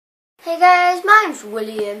Hey guys, my name's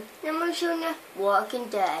William and I'm going to show you Walking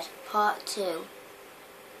Dead Part 2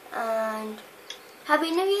 and Happy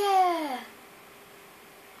New Year!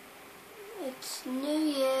 It's New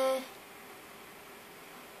Year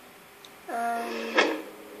and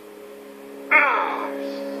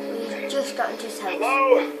we've just got into his house.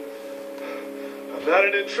 Hello? I'm not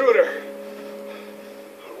an intruder.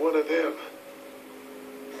 I'm one of them.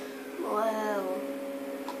 Wow.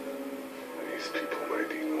 These people might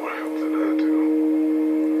need more help than I do.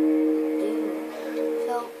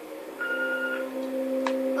 So,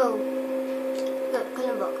 oh, look,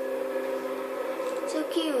 colour book. So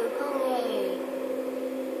cute, pony.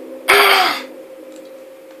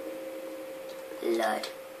 Blood.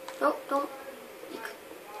 No, don't.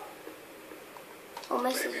 Oh,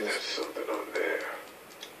 Maybe messages. there's something on there.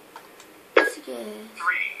 Messages. 3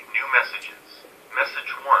 new messages.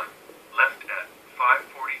 Message 1, left at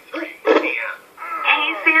 5:43 p.m.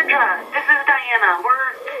 Hey Sandra, this is Diana.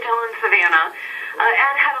 We're still in Savannah.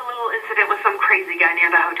 Ed had a little incident with some crazy guy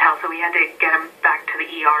near the hotel, so we had to get him back to the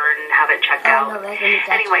ER and have it checked out. No,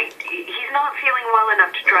 anyway, he's not feeling well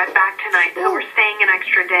enough to drive back tonight, so we're staying an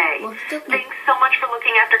extra day. Thanks so much for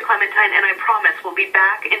looking after Clementine, and I promise we'll be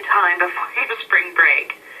back in time before your spring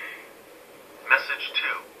break. Message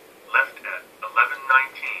 2, left at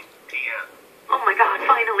 11:19 p.m. Oh my God,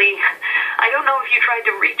 finally. I don't know if you tried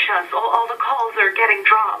to reach us. All the calls are getting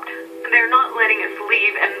dropped. They're not letting us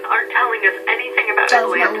leave and aren't telling us anything about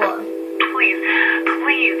Atlanta. Please,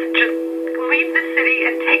 just leave the city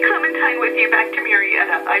and take Clementine with you back to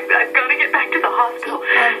Marietta. I've got to get back to the hospital.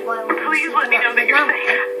 Please let me know that you're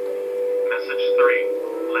safe. Message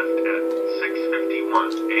 3, left at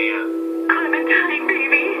 6:51 a.m. Clementine,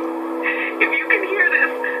 baby. If you can hear this,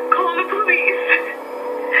 call the police.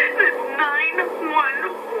 That's 911.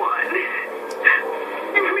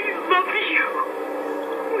 We love you.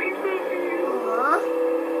 We love you. Aww.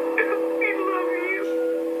 We love you.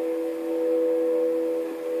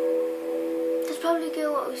 That's probably good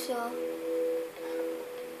what we saw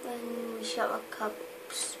when we shot our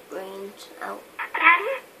cub's brains out.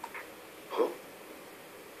 Daddy? Huh?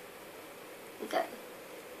 Okay.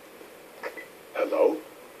 Hello?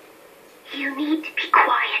 You need to be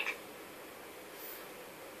quiet.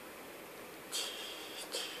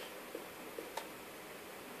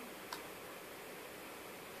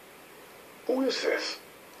 Who is this?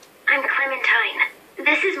 I'm Clementine.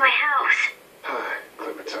 This is my house. Hi,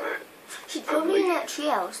 Clementine. She's probably in that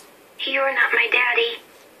treehouse. You're not my daddy.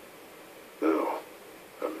 No,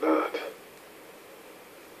 I'm not.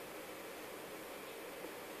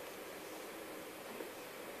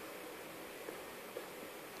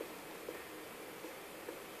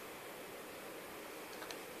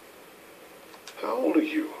 How old are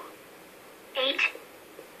you? 8?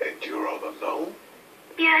 And you're all alone?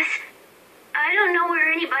 Yes. I don't know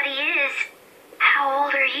where anybody is. How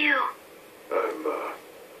old are you? I'm,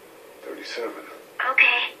 37.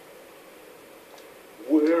 Okay.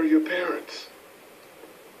 Where are your parents?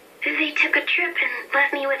 They took a trip and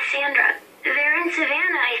left me with Sandra. They're in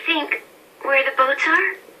Savannah, I think. Where the boats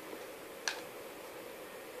are?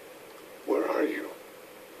 Where are you?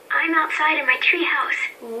 I'm outside in my treehouse.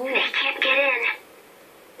 Ooh. They can't get in.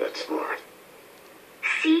 That's smart.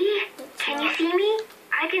 See? Can you see me?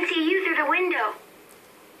 I can see you through the window.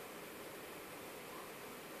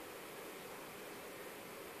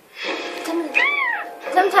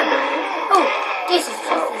 Sometime. Oh, Jesus.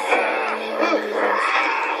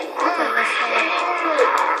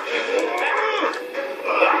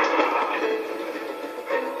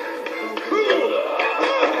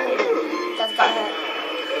 That's got hurt.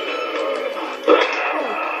 Oh.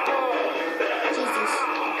 Jesus.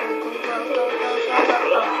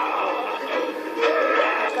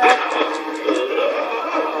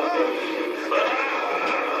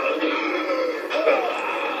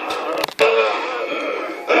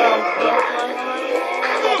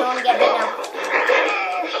 I don't want to get bit now.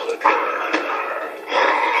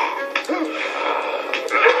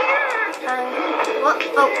 What?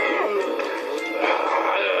 Oh.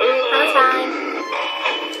 I'm fine.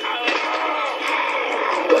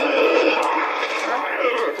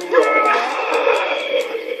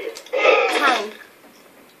 Time.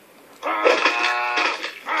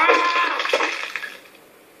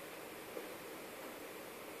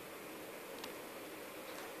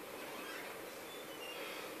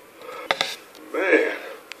 Man.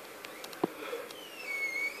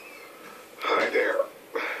 Hi there.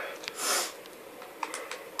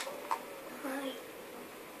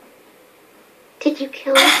 Did you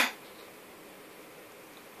kill him?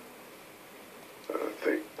 I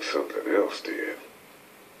think something else did.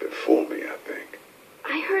 Before me, I think.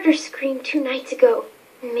 I heard heard her scream 2 nights ago.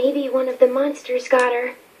 Maybe one of the monsters got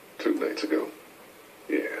her. 2 nights ago?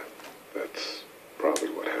 Yeah, that's probably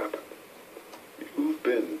what happened. You've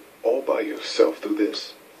been all by yourself through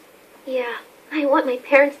this? Yeah, I want my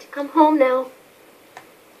parents to come home now.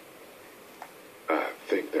 I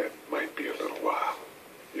think that might be a little while,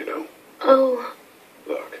 you know? Oh.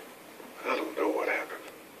 Look, I don't know what happened,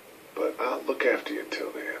 but I'll look after you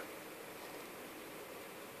until then.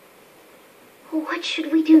 What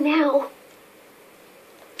should we do now?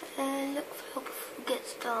 Look for help before it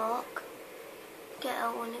gets dark. Get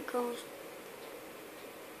out when it goes.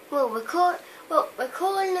 Well, we're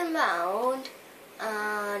calling them round,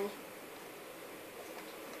 and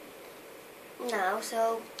now,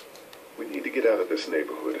 so We need to get out of this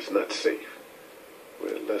neighborhood. It's not safe.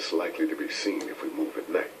 We're less likely to be seen if we move at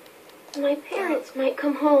night. My parents might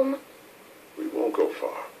come home. We won't go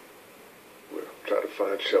far. We'll try to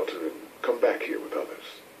find shelter and come back here with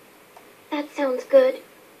others. That sounds good.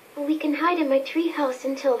 We can hide in my treehouse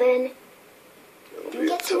until then. It'll you be a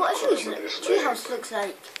get to what tough a climb with this treehouse leg. looks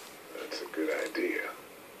like. That's a good idea.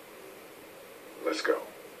 Let's go.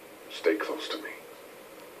 Stay close to me.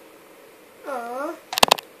 Aww.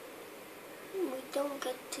 We don't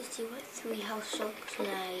get to see what treehouse looks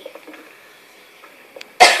like.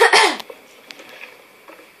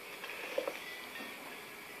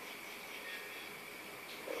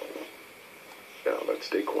 Now let's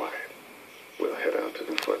stay quiet. We'll head out to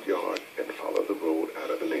the front yard and follow the road out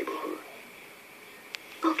of the neighborhood.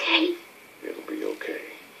 Okay. It'll be okay.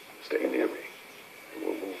 Stay near me, and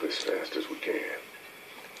we'll move as fast as we can.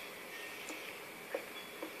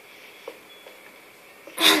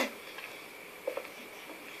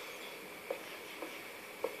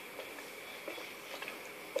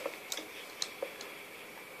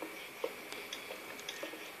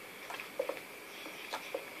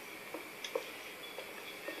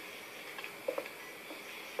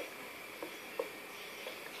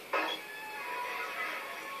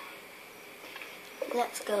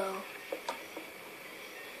 Let's go.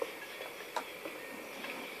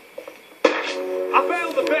 I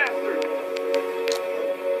found the bastard!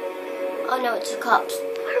 Oh no, it's the cops.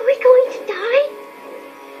 Are we going to die?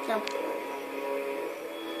 No.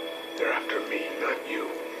 They're after me, not you.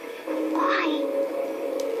 Why?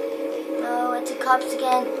 No, it's the cops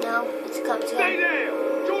again. No, it's the cops Stay again.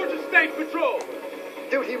 down! Georgia State Patrol!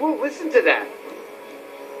 Dude, he won't listen to that.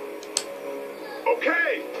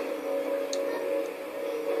 Okay!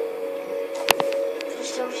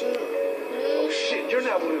 Just don't shoot. Oh shit, you're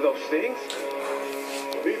not one of those things.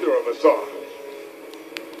 Neither of us are.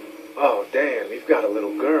 Oh damn, you've got a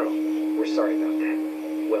little girl. We're sorry about that.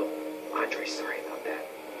 Well, Andre's sorry about that.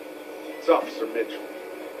 It's Officer Mitchell.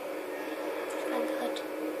 I'm good.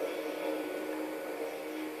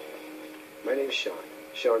 My name's Sean.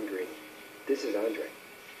 Sean Green. This is Andre.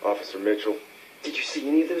 Officer Mitchell. Did you see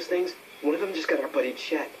any of those things? One of them just got our buddy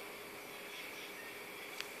Chet.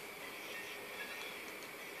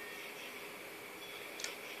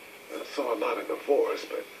 I saw a lot in the forest,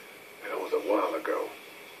 but that was a while ago.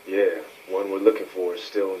 Yeah, one we're looking for is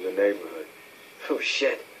still in the neighborhood. Oh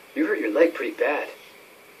shit, you hurt your leg pretty bad.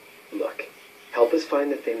 Look, help us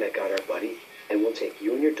find the thing that got our buddy, and we'll take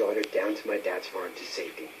you and your daughter down to my dad's farm to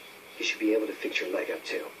safety. You should be able to fix your leg up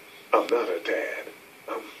too. I'm not a dad.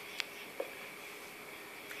 I'm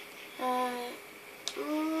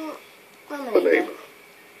A neighbor.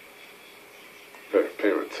 Her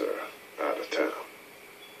parents are out of town.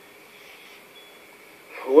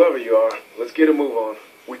 Whoever you are, let's get a move on.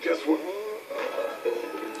 We just were...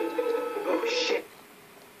 Oh shit.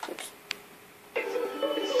 It's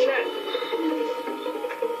Chet.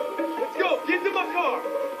 Let's go! Get to my car!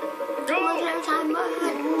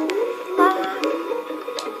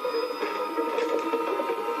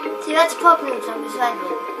 See, that's the problem with zombies, right?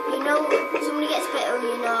 You know, somebody gets bit,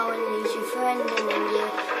 you know, and he's your friend, and then you're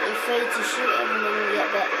afraid to shoot him, and then you get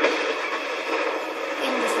bit. You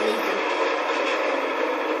can just leave him.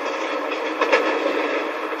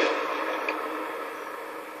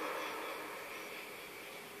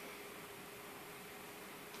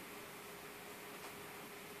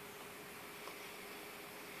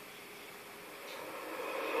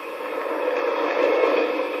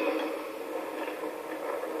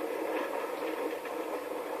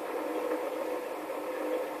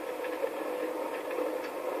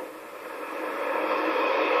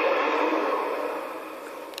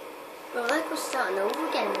 Well, like we're starting over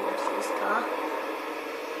again in this car.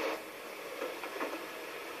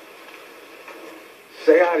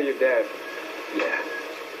 Say hi to your dad. Yeah.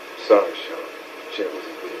 Sorry, Sean. Chet was a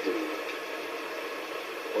good dude.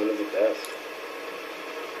 One of the best.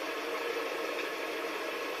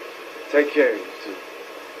 Take care, you two.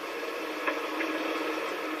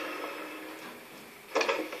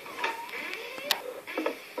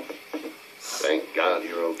 Thank God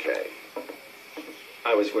you're okay.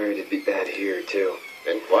 I was worried it'd be bad here, too.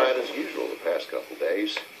 Been quiet as usual the past couple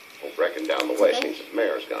days. Well, reckon down the way means his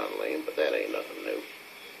mare's gone lame, but that ain't nothing new.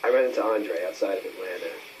 I ran into Andre outside of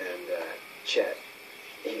Atlanta, and, Chet.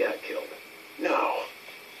 He got killed. No.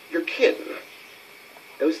 You're kidding.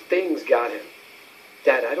 Those things got him.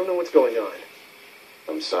 Dad, I don't know what's going on.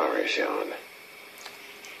 I'm sorry, Sean.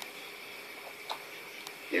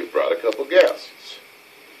 You brought a couple guests.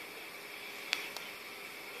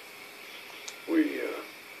 We,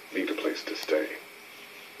 need a place to stay.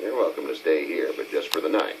 You're welcome to stay here, but just for the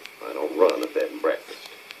night. I don't run a bed and breakfast.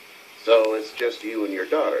 So it's just you and your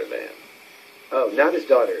daughter, then? Oh, not his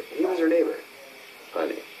daughter. He was her neighbor.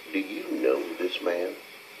 Honey, do you know this man?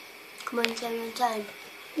 Come on, tell me time.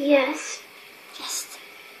 Yes. Yes.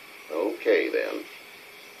 Okay, then.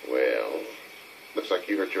 Well, looks like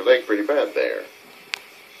you hurt your leg pretty bad there.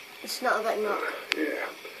 It's not a bad knock. Yeah,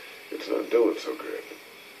 it's not doing so good.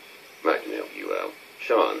 I can help you out.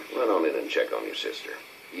 Sean, run on in and check on your sister.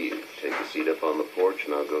 You take a seat up on the porch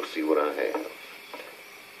and I'll go see what I have.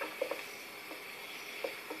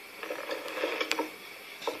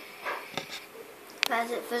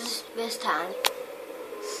 That's it for this time.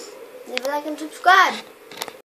 Leave a like and subscribe.